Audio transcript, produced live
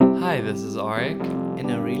Hi, this is Arik,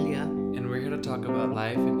 In Aurelia, and we're here to talk about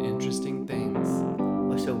life and interesting things.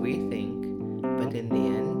 or so we think, but in the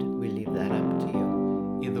end, we leave that up to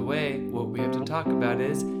you. Either way, what we have to talk about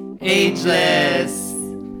is Ageless!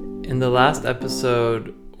 In the last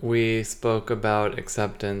episode, we spoke about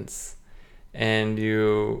acceptance, and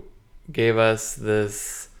you gave us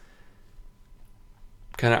this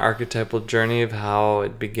kind of archetypal journey of how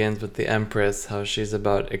it begins with the Empress, how she's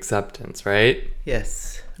about acceptance, right?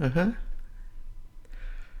 Yes. Uh-huh.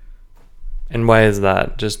 And why is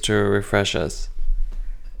that? Just to refresh us.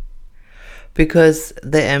 Because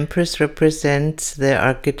the Empress represents the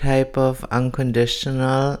archetype of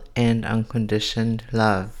unconditional and unconditioned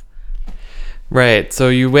love. Right, so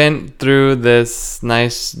you went through this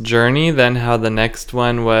nice journey, then how the next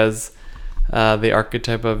one was the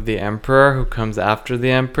archetype of the emperor who comes after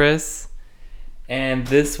the empress. And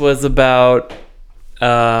this was about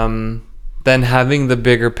then having the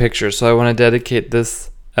bigger picture. So I want to dedicate this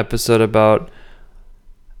episode about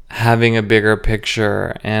having a bigger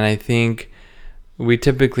picture. And I think we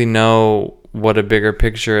typically know what a bigger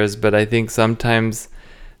picture is, but I think sometimes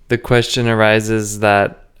the question arises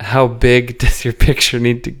that how big does your picture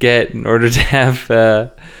need to get in order to have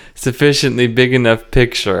a sufficiently big enough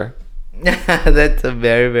picture? That's a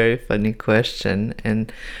very, very funny question.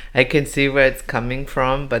 And I can see where it's coming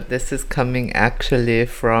from, but this is coming actually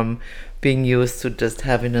from being used to just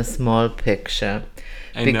having a small picture.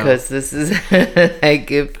 Because this is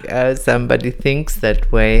like if somebody thinks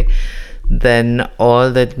that way, then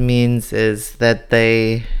all that means is that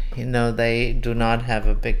they do not have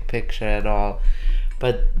a big picture at all,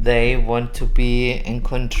 but they want to be in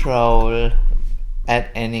control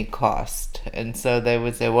at any cost. And so they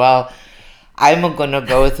would say, well, I'm gonna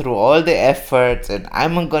go through all the efforts and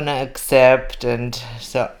I'm gonna accept, and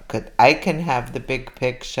so I can have the big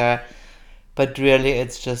picture, but really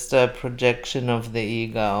it's just a projection of the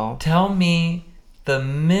ego. Tell me the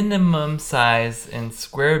minimum size in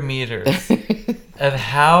square meters of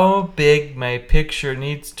how big my picture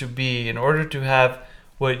needs to be in order to have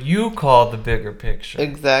what you call the bigger picture.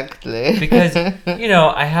 Exactly. Because,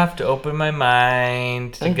 I have to open my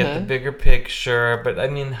mind to get the bigger picture. But I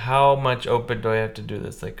mean, how much open do I have to do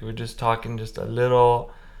this? Like, we're just talking just a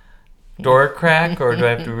little door crack, or do I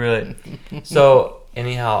have to really? So,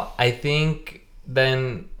 anyhow, I think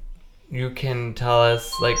then you can tell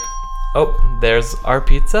us, like, oh, there's our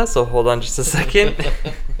pizza. So hold on just a second.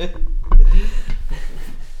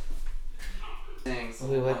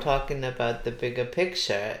 We were talking about the bigger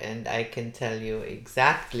picture, and I can tell you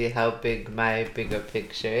exactly how big my bigger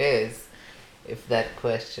picture is, if that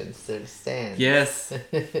question still stands. Yes.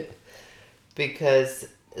 Because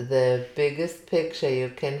the biggest picture you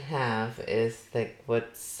can have is like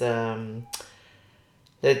let's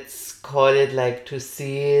call it like to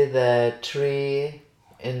see the tree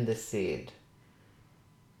in the seed.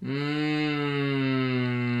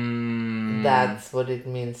 That's what it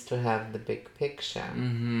means to have the big picture.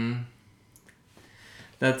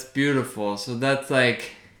 That's beautiful. So that's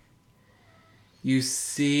like you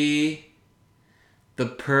see the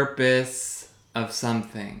purpose of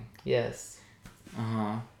something. Yes.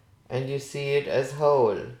 Uh-huh. And you see it as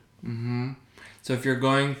whole. So if you're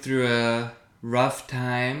going through a rough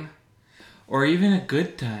time or even a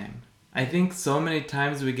good time, I think so many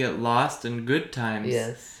times we get lost in good times.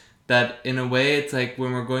 Yes. That in a way it's like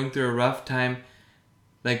when we're going through a rough time,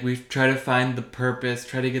 like we try to find the purpose,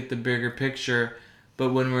 try to get the bigger picture.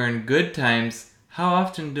 But when we're in good times, how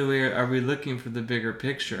often are we looking for the bigger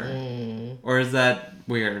picture? Or is that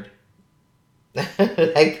weird?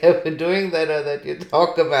 Like that we're doing that, or that you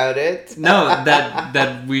talk about it? No,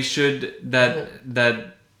 that we should that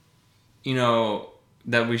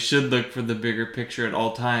we should look for the bigger picture at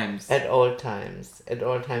all times. At all times,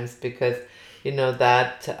 because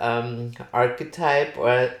that archetype,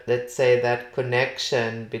 or let's say that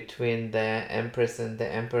connection between the Empress and the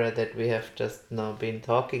Emperor that we have just now been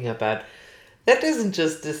talking about, that doesn't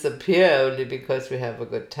just disappear only because we have a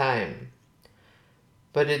good time.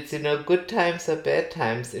 But it's, good times or bad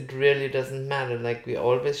times, it really doesn't matter. Like, we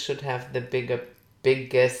always should have the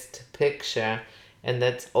biggest picture, and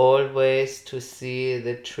that's always to see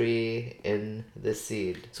the tree in the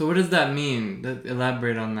seed. So what does that mean?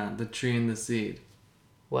 Elaborate on that, the tree and the seed.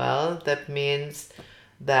 Well, that means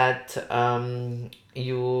that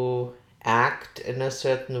you act in a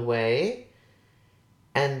certain way,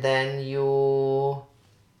 and then you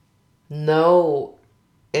know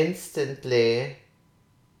instantly,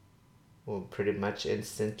 well, pretty much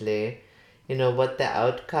instantly, what the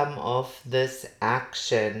outcome of this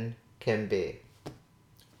action can be,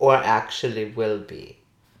 or actually will be.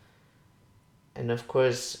 And of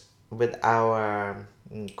course, with our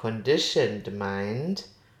conditioned mind,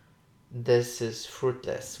 this is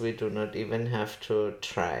fruitless. We do not even have to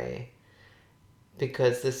try.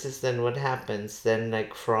 Because this is then what happens. Then,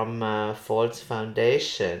 like from a false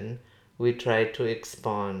foundation, we try to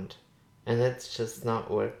expand. And that's just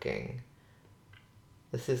not working.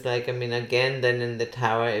 This is like, I mean, again, then in the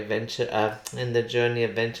tower, eventually, in the journey,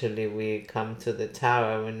 eventually we come to the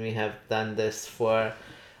tower when we have done this for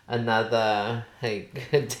another like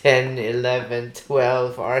 10, 11,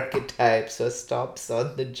 12 archetypes or stops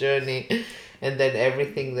on the journey. And then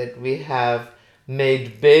everything that we have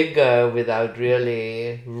made bigger without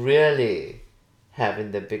really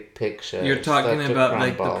having the big picture. You're talking start to about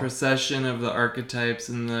like the crumble. procession of the archetypes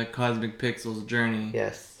in the Cosmic Pixels journey.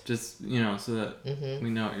 Yes. Just, so that we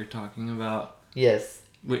know what you're talking about. Yes.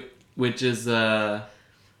 Which is,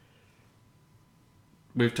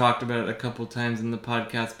 we've talked about it a couple times in the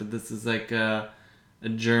podcast, but this is like a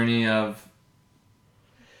journey of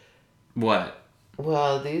what?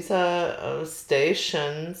 Well, these are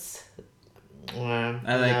stations. I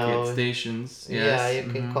like it, stations. Yes. Yeah,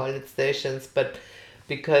 you can call it stations, but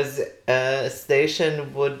because a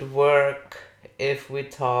station would work if we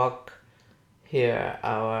talk here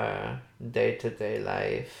our day-to-day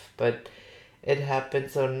life, but it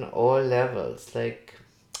happens on all levels. Like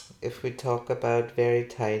if we talk about very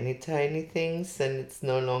tiny things, then it's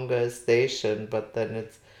no longer a station, but then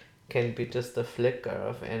it can be just a flicker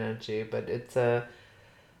of energy, but it's a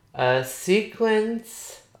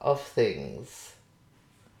sequence of things.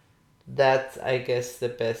 That's, I guess, the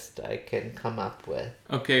best I can come up with.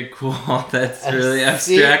 Okay, cool. That's really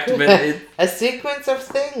abstract, but it's... A sequence of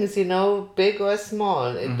things, big or small,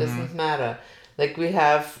 it doesn't matter. Like we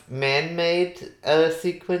have man-made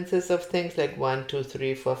sequences of things, like 1, 2,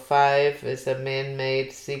 3, 4, 5 is a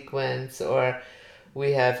man-made sequence, or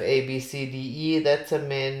we have A, B, C, D, E, that's a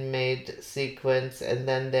man-made sequence, and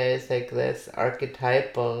then there's like this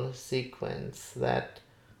archetypal sequence that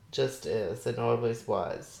just is and always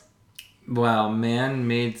was. Wow,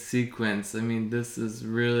 man-made sequence. I mean, this is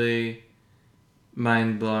really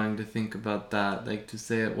mind-blowing to think about that. Like to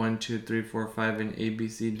say it 1, 2, 3, 4, 5 in A, B,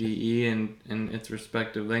 C, D, E in its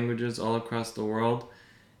respective languages all across the world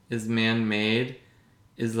is man-made.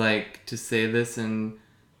 Is like to say this in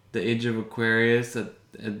the age of Aquarius at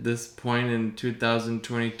this point in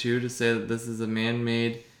 2022, to say that this is a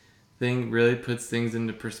man-made thing really puts things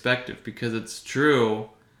into perspective, because it's true,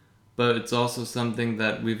 but it's also something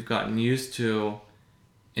that we've gotten used to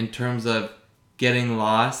in terms of getting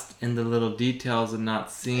lost in the little details and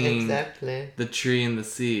not seeing the tree and the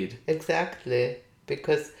seed. Exactly.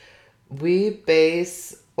 Because we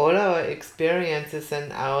base all our experiences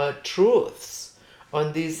and our truths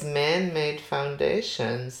on these man-made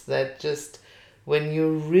foundations that just, when you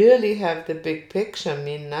really have the big picture,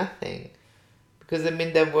 mean nothing. Because, I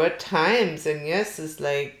mean, there were times, and yes, it's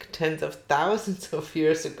like tens of thousands of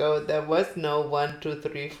years ago, there was no 1, 2,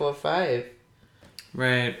 3, 4, 5.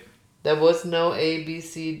 Right. There was no A, B,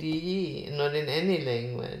 C, D, E, not in any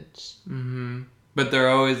language. Mm-hmm. But there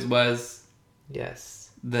always was... Yes.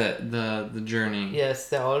 The journey. Yes,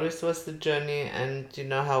 there always was the journey, and you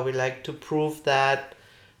know how we like to prove that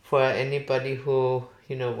for anybody who,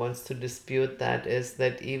 wants to dispute that, is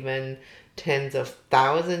that even tens of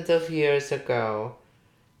thousands of years ago,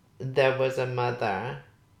 there was a mother.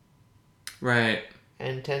 Right.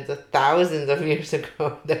 And tens of thousands of years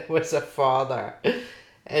ago, there was a father.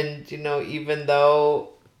 And, even though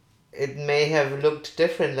it may have looked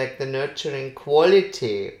different, like the nurturing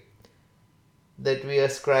quality that we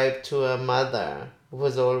ascribe to a mother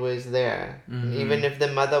was always there. Mm-hmm. Even if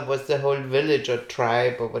the mother was the whole village or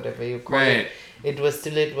tribe or whatever you call it, it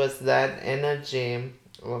was that energy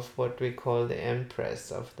of what we call the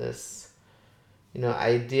Empress, of this,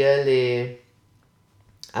 ideally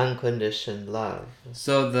unconditioned love.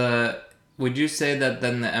 So would you say that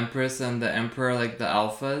then the Empress and the Emperor are like the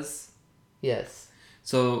alphas? Yes.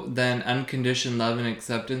 So then unconditioned love and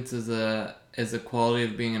acceptance is a quality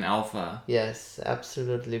of being an alpha. Yes,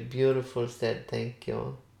 absolutely. Beautiful said. Thank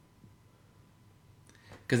you.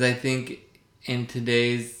 Because I think in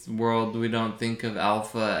today's world, we don't think of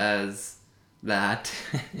alpha as that.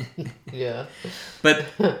 Yeah. But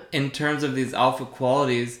in terms of these alpha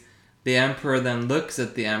qualities, the Emperor then looks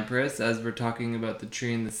at the Empress, as we're talking about the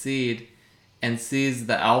tree and the seed, and sees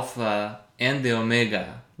the alpha and the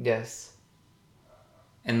omega. Yes.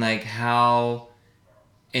 And like how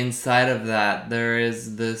inside of that there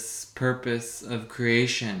is this purpose of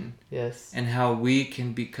creation. Yes. And how we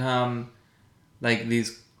can become like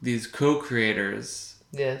these co-creators.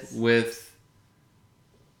 Yes. With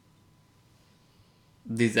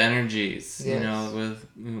these energies, yes.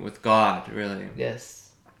 With with God, really.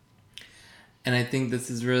 Yes. And I think this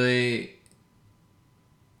is really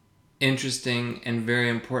interesting and very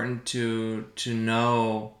important to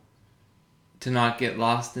know, to not get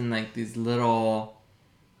lost in like these little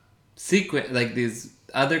like these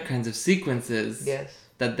other kinds of sequences. Yes.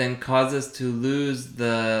 That then cause us to lose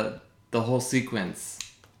the whole sequence.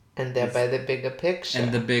 And thereby the bigger picture.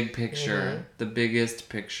 And the big picture. The biggest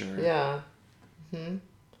picture. Yeah.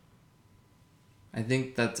 I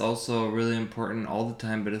think that's also really important all the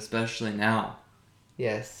time, but especially now.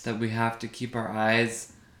 Yes. That we have to keep our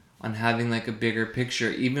eyes on having like a bigger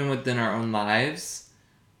picture, even within our own lives,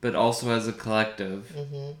 but also as a collective.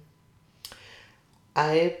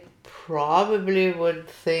 I probably would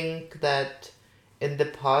think that in the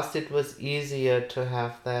past it was easier to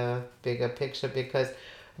have the bigger picture because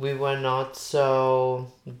we were not so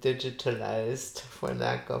digitalized, for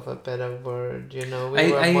lack of a better word. We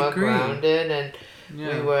were more agree. grounded, and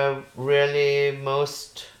we were really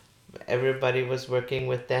everybody was working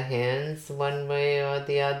with their hands one way or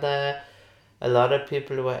the other. A lot of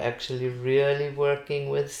people were actually really working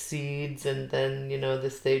with seeds and then, the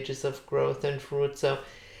stages of growth and fruit. So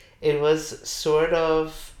it was sort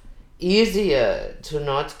of easier to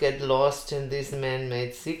not get lost in these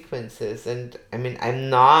man-made sequences. And I mean, I'm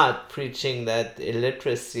not preaching that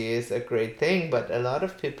illiteracy is a great thing, but a lot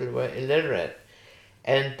of people were illiterate.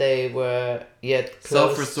 And they were yet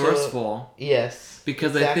close self-resourceful. Yes.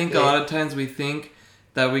 Because exactly. I think a lot of times we think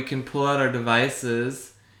that we can pull out our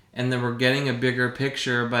devices and then we're getting a bigger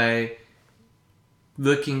picture by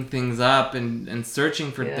looking things up and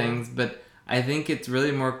searching for things. But I think it's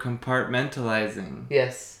really more compartmentalizing.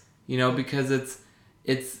 Yes. Because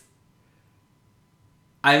it's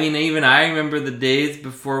I mean, even I remember the days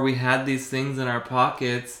before we had these things in our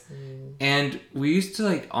pockets, and we used to,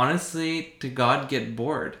 like, honestly, to God, get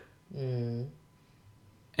bored. And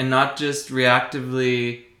not just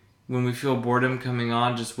reactively, when we feel boredom coming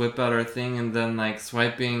on, just whip out our thing and then, like,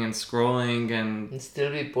 swiping and scrolling and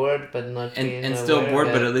still be bored, but not and still bored,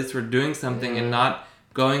 but at least we're doing something and not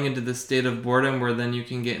going into the state of boredom where then you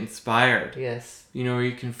can get inspired. Yes. Where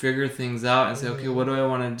you can figure things out and say, okay, what do I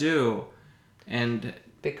want to do? And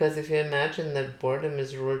because if you imagine that boredom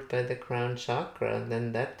is ruled by the crown chakra,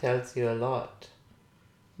 then that tells you a lot.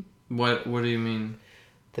 What do you mean?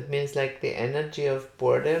 That means like the energy of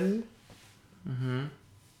boredom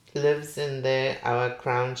lives in our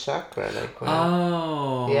crown chakra.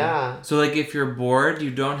 Yeah. So like if you're bored,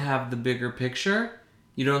 you don't have the bigger picture.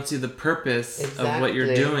 You don't see the purpose of what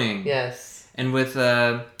you're doing. Yes. And with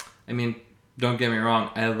don't get me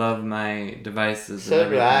wrong, I love my devices and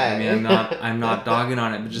everything. I mean, I'm not dogging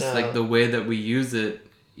on it, but just like the way that we use it,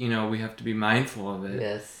 we have to be mindful of it.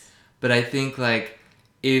 Yes. But I think like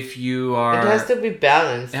if you are, it has to be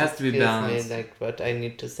balanced. It has to be balanced. Me like what I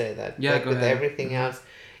need to say that. Yeah, like go with ahead. Everything else,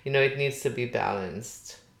 it needs to be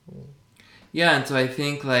balanced. Yeah, and so I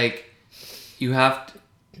think like you have to,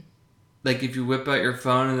 like if you whip out your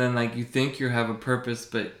phone and then like you think you have a purpose,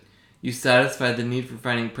 but you satisfy the need for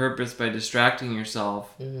finding purpose by distracting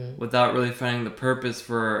yourself without really finding the purpose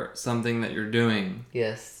for something that you're doing.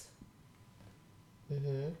 Yes.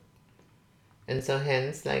 And so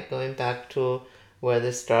hence, like going back to where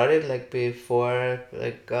this started, like before,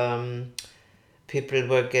 like people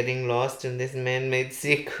were getting lost in these man-made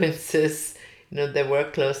sequences. They were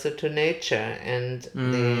closer to nature, and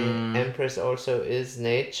the Empress also is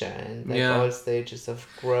nature, and like all stages of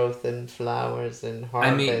growth and flowers and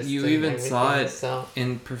harvest. I mean, you even saw it so,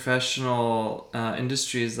 in professional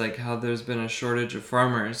industries, like how there's been a shortage of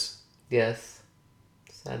farmers. Yes,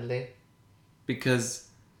 sadly. Because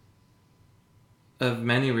of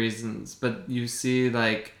many reasons, but you see,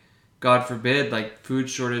 like, God forbid, like food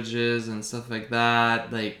shortages and stuff like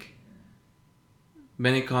that, like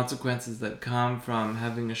many consequences that come from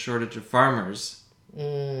having a shortage of farmers.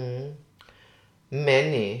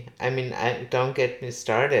 Many. I mean, don't get me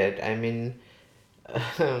started. I mean,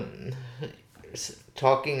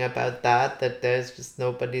 talking about that there's just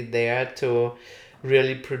nobody there to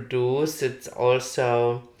really produce. It's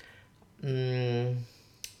also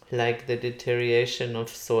like the deterioration of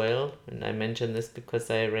soil. And I mention this because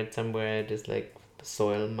I read somewhere it is like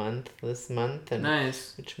soil month this month, and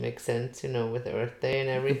nice, which makes sense, with Earth Day and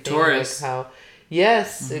everything. Taurus. Like how,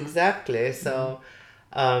 yes, exactly. So,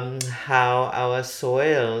 how our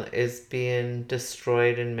soil is being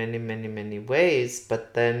destroyed in many, many, many ways,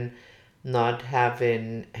 but then not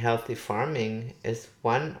having healthy farming is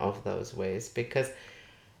one of those ways. Because,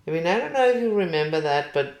 I mean, I don't know if you remember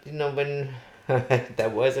that, but when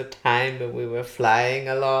there was a time when we were flying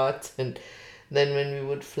a lot and then when we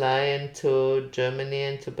would fly into Germany,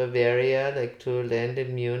 into Bavaria, like to land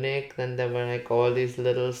in Munich, then there were like all these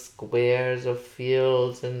little squares of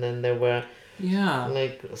fields, and then there were Yeah.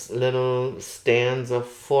 like little stands of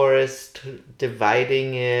forest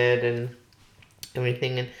dividing it and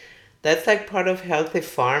everything. And that's like part of healthy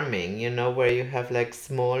farming, you know, where you have like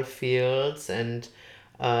small fields and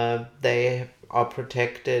they are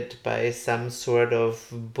protected by some sort of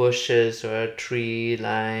bushes or tree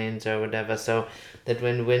lines or whatever, so that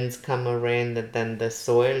when winds come or rain, that then the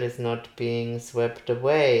soil is not being swept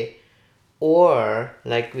away. Or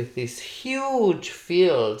like with these huge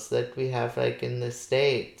fields that we have like in the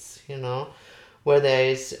States, you know, where there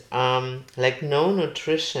is like no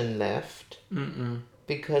nutrition left. Mm-mm.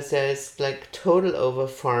 Because there is like total over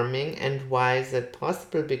farming. And why is that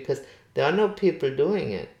possible? Because there are no people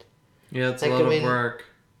doing it. Yeah, it's Like, a lot of work.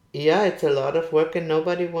 Yeah, it's a lot of work and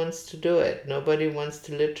nobody wants to do it. Nobody wants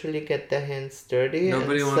to literally get their hands dirty.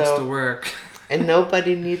 Nobody wants to work. And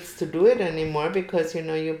nobody needs to do it anymore because, you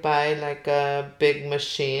know, you buy like a big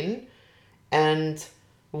machine and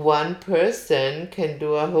one person can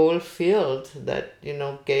do a whole field that, you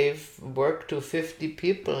know, gave work to 50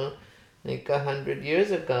 people like 100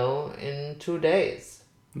 years ago in 2 days.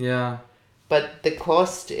 Yeah. But the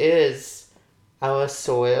cost is our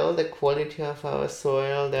soil, the quality of our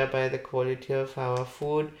soil, thereby the quality of our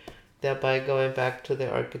food, thereby going back to the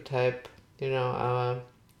archetype, you know, our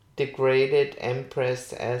degraded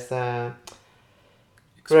empress as a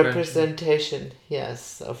representation,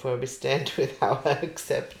 yes, of where we stand with our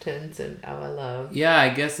acceptance and our love. Yeah, I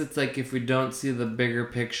guess it's like if we don't see the bigger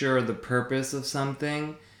picture or the purpose of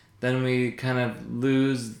something, then we kind of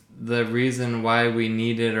lose the reason why we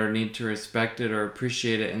need it or need to respect it or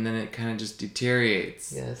appreciate it, and then it kind of just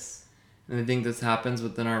deteriorates. Yes. And I think this happens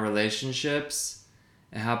within our relationships,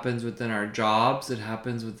 it happens within our jobs, it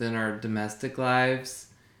happens within our domestic lives,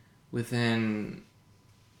 within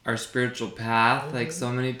our spiritual path. Mm-hmm. Like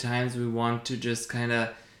so many times we want to just kind of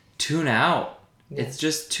tune out. Yes. It's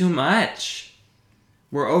just too much.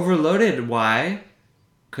 We're overloaded. Why?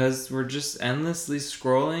 Because we're just endlessly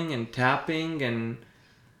scrolling and tapping and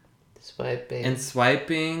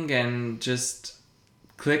swiping and just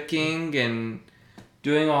clicking and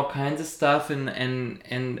doing all kinds of stuff, and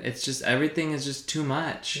it's just everything is just too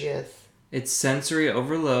much. Yes. It's sensory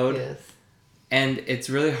overload. Yes. And it's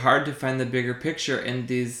really hard to find the bigger picture in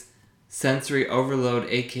these sensory overload,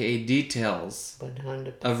 aka details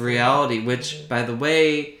 100%. of reality, which, by the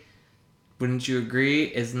way, wouldn't you agree,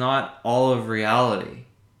 is not all of reality.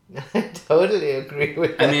 I totally agree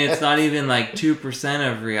with that. I mean, it's not even like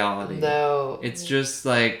 2% of reality. No. It's just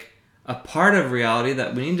like a part of reality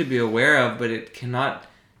that we need to be aware of, but it cannot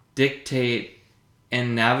dictate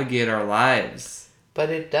and navigate our lives. But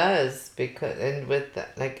it does, because, and with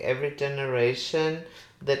like every generation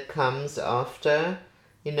that comes after,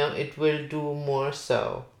 you know, it will do more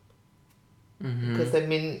so. Mm-hmm. Because, I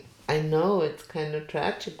mean, I know it's kind of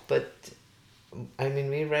tragic, but I mean,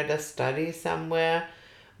 we read a study somewhere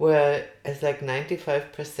where it's like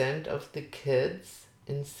 95% of the kids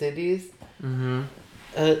in cities Mm-hmm.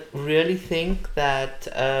 Really think that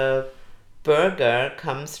burger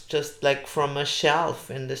comes just like from a shelf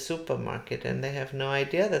in the supermarket, and they have no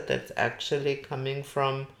idea that that's actually coming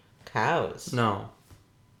from cows. No.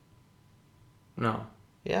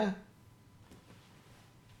 Yeah.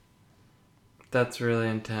 That's really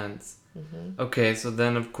intense. Mm-hmm. Okay, so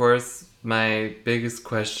then of course my biggest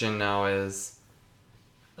question now is,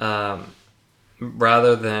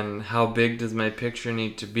 rather than how big does my picture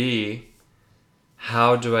need to be,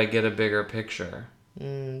 how do I get a bigger picture?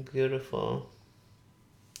 Beautiful.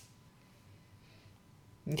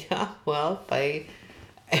 Yeah, well, I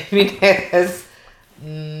mean, as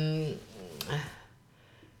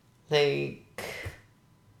like.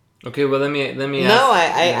 Okay, well let me ask. No,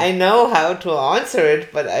 I know how to answer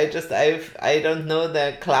it, but I don't know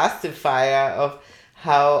the classifier of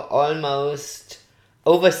how almost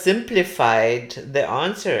oversimplified the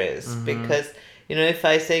answer is. Mm-hmm. Because, you know, if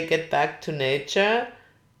I say get back to nature,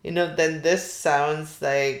 you know, then this sounds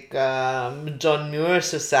like John Muir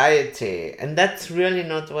Society, and that's really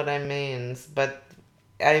not what I mean. But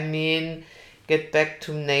I mean get back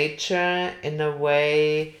to nature in a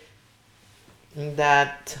way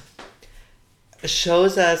that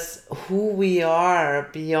shows us who we are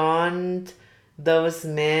beyond those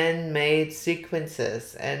man-made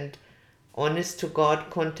sequences, and honest to God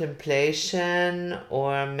contemplation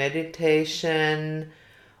or meditation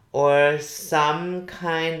or some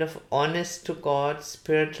kind of honest to God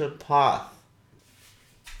spiritual path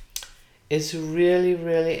is really,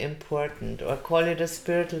 really important, or call it a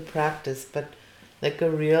spiritual practice. But like a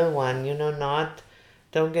real one, not,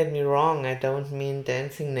 don't get me wrong, I don't mean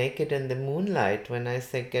dancing naked in the moonlight when I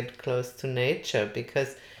say get close to nature,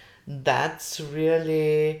 because that's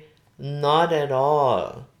really not at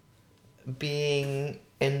all being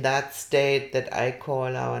in that state that I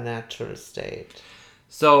call our natural state.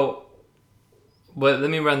 So, let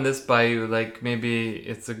me run this by you. Like maybe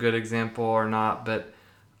it's a good example or not, but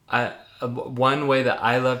one way that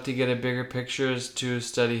I love to get a bigger picture is to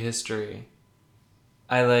study history.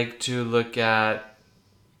 I like to look at,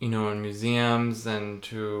 in museums and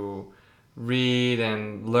to read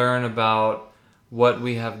and learn about what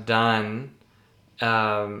we have done,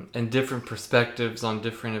 and different perspectives on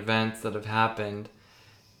different events that have happened.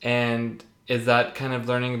 And is that kind of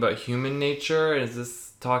learning about human nature? Is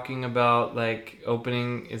this talking about like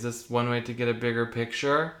opening? Is this one way to get a bigger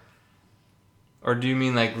picture? Or do you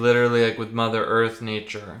mean like literally like with Mother Earth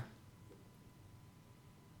nature?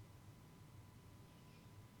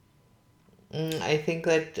 I think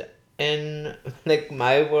that in like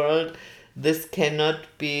my world, this cannot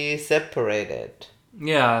be separated.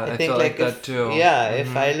 Yeah, I I think felt like that if too.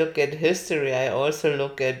 if I look at history, I also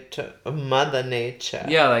look at Mother Nature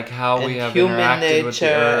Yeah, like how we and have human interacted with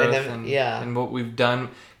nature, the earth and yeah, and what we've done.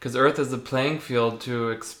 Because Earth is a playing field to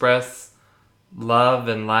express love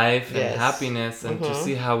and life and yes, happiness, and to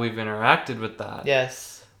see how we've interacted with that.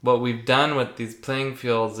 yes, What we've done with these playing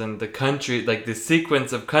fields and the country, like the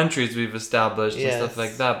sequence of countries we've established and stuff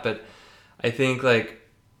like yes, that. But I think like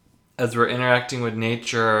as we're interacting with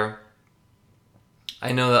nature,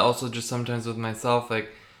 I know that also just sometimes with myself, like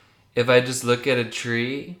if I just look at a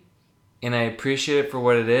tree and I appreciate it for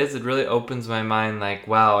what it is, it really opens my mind. Like,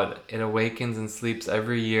 wow, it awakens and sleeps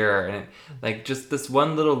every year, and like just this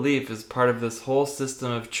one little leaf is part of this whole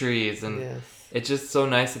system of trees, and yes, it's just so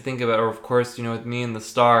nice to think about. Or of course, with me and the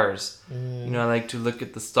stars, I like to look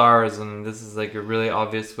at the stars, and this is like a really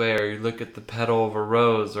obvious way. Or you look at the petal of a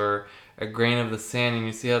rose, or a grain of the sand, and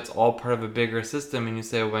you see how it's all part of a bigger system, and you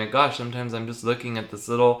say, oh my gosh, sometimes I'm just looking at this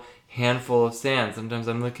little handful of sand. Sometimes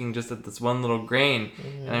I'm looking just at this one little grain,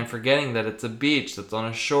 and I'm forgetting that it's a beach that's on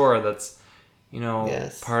a shore that's,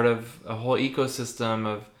 yes, part of a whole ecosystem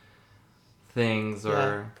of things. yeah.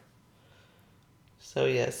 Or So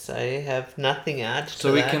yes, I have nothing add to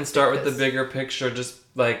so we that can start with the because bigger picture just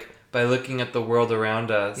like by looking at the world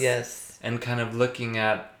around us. yes, And kind of looking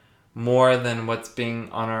at more than what's being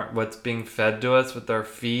fed to us with our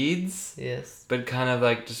feeds, yes, but kind of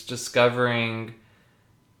like just discovering,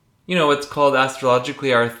 what's called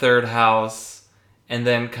astrologically our third house, and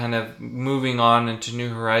then kind of moving on into new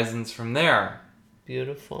horizons from there.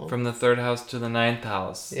 beautiful. From the third house to the ninth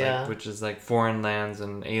house, Yeah. which is like foreign lands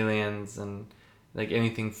and aliens and like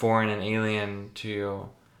anything foreign and alien to you.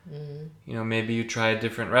 Maybe you try a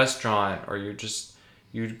different restaurant, or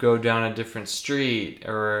you go down a different street,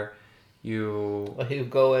 or you Or you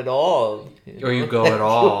go at all. you go at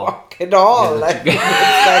all. You walk at all. Yeah, Like,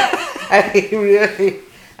 it's like,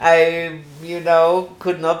 I really,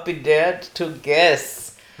 could not be dared to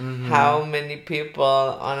guess how many people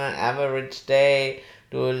on an average day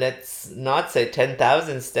do, let's not say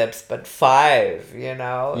 10,000 steps, but 5,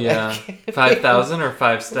 Yeah, Like, 5,000 or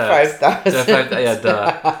 5 steps. 5,000. Yeah,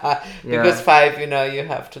 duh. Because Yeah. 5, you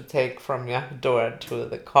have to take from your door to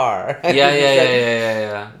the car.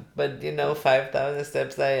 Yeah. But 5,000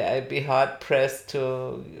 steps, I'd be hard pressed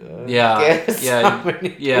to Yeah, guess yeah, how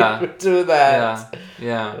many yeah, people do that.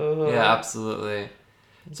 Yeah, absolutely.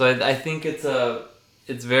 So I think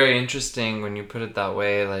it's very interesting when you put it that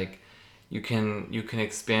way. Like you can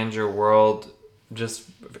expand your world just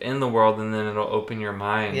in the world, and then it'll open your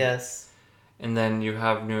mind. Yes. And then you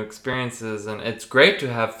have new experiences, and it's great to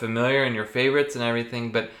have familiar and your favorites and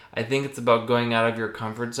everything, but I think it's about going out of your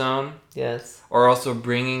comfort zone. Yes. Or also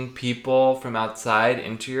bringing people from outside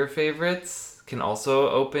into your favorites can also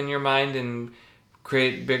open your mind and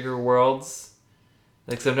create bigger worlds.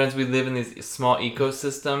 Like sometimes we live in these small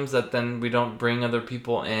ecosystems that then we don't bring other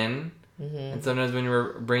people in. And sometimes when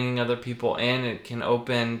you're bringing other people in, it can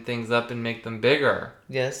open things up and make them bigger.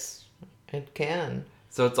 Yes, it can.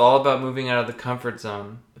 So it's all about moving out of the comfort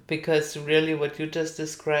zone. Because really what you just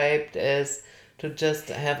described is to just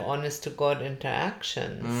have honest to God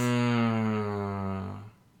interactions.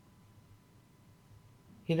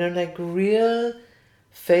 Like real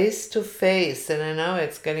face to face. And I know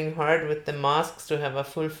it's getting hard with the masks to have a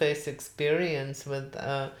full face experience with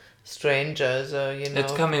strangers, or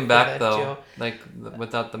It's coming back though, like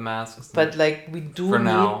without the masks. But like we do For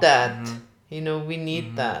now. need that. We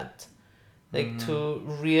need that. Like to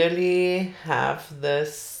really have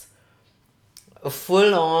this a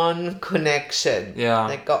full-on connection. Yeah.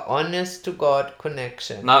 Like a honest-to-God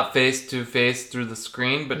connection. Not face-to-face through the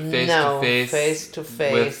screen, but face-to-face.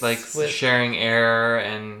 Face-to-face. With, like, sharing air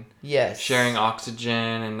and yes. sharing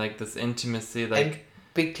oxygen and, like, this intimacy, like, and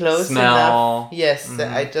be close smell. enough. Yes,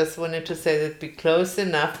 I just wanted to say that be close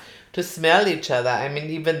enough to smell each other. I mean,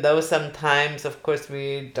 even though sometimes, of course,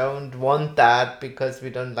 we don't want that because we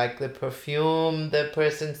don't like the perfume the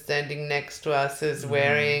person standing next to us is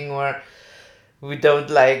wearing, or we don't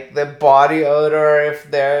like the body odor if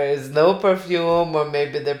there is no perfume, or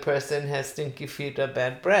maybe the person has stinky feet or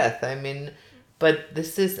bad breath. I mean, but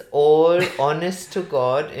this is all honest to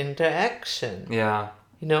God interaction. Yeah.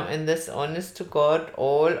 You know, and this honest to God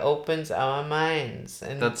all opens our minds.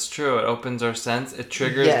 And that's true. It opens our sense. It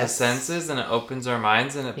triggers the senses, and it opens our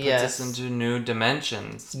minds, and it puts us into new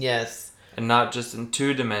dimensions. Yes. And not just in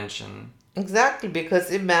 2 dimension. Exactly,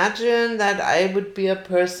 because imagine that I would be a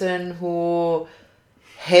person who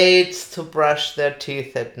hates to brush their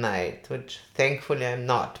teeth at night, which thankfully I'm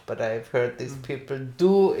not, but I've heard these people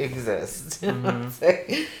do exist. You know what I'm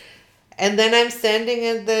saying? And then I'm standing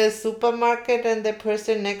at the supermarket and the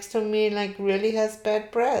person next to me like really has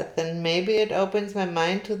bad breath. And maybe it opens my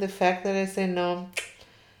mind to the fact that I say, no,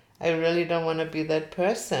 I really don't want to be that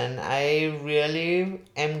person. I really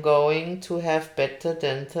am going to have better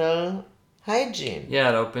dental hygiene. Yeah,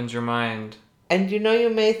 it opens your mind. And you know, you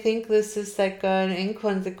may think this is like an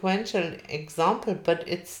inconsequential example, but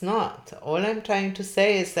it's not. All I'm trying to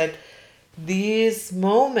say is that these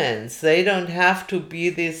moments, they don't have to be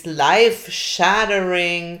these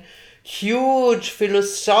life-shattering, huge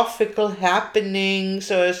philosophical happenings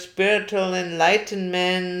or spiritual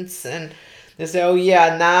enlightenments, and they say, oh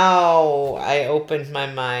yeah, now I opened my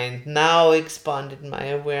mind, now expanded my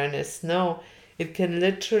awareness. No, it can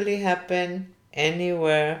literally happen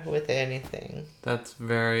anywhere with anything. That's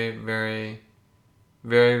very, very,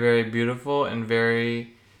 very, very beautiful, and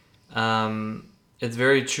very, it's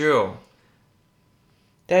very true.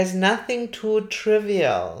 There's nothing too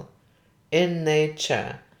trivial in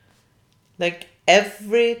nature. Like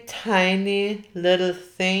every tiny little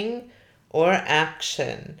thing or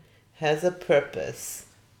action has a purpose.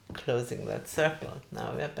 Closing that circle.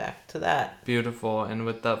 Now we're back to that. Beautiful. And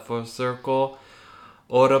with that full circle,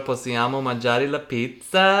 ora possiamo mangiare la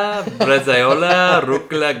pizza, bresaola,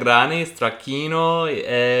 rucola, grani, stracchino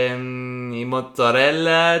e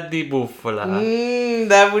mozzarella di bufala.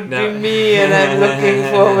 That would be me, and I'm looking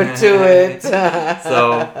forward to it.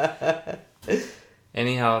 So,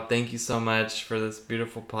 anyhow, thank you so much for this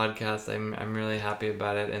beautiful podcast. I'm really happy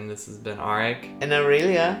about it, and this has been Arik and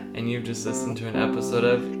Aurelia, and you've just listened to an episode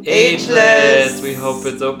of Ageless. We hope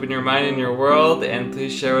it's opened your mind and your world, and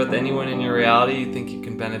please share with anyone in your reality you think you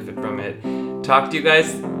can benefit from it. Talk to you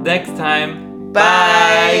guys next time.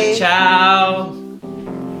 Bye. Ciao.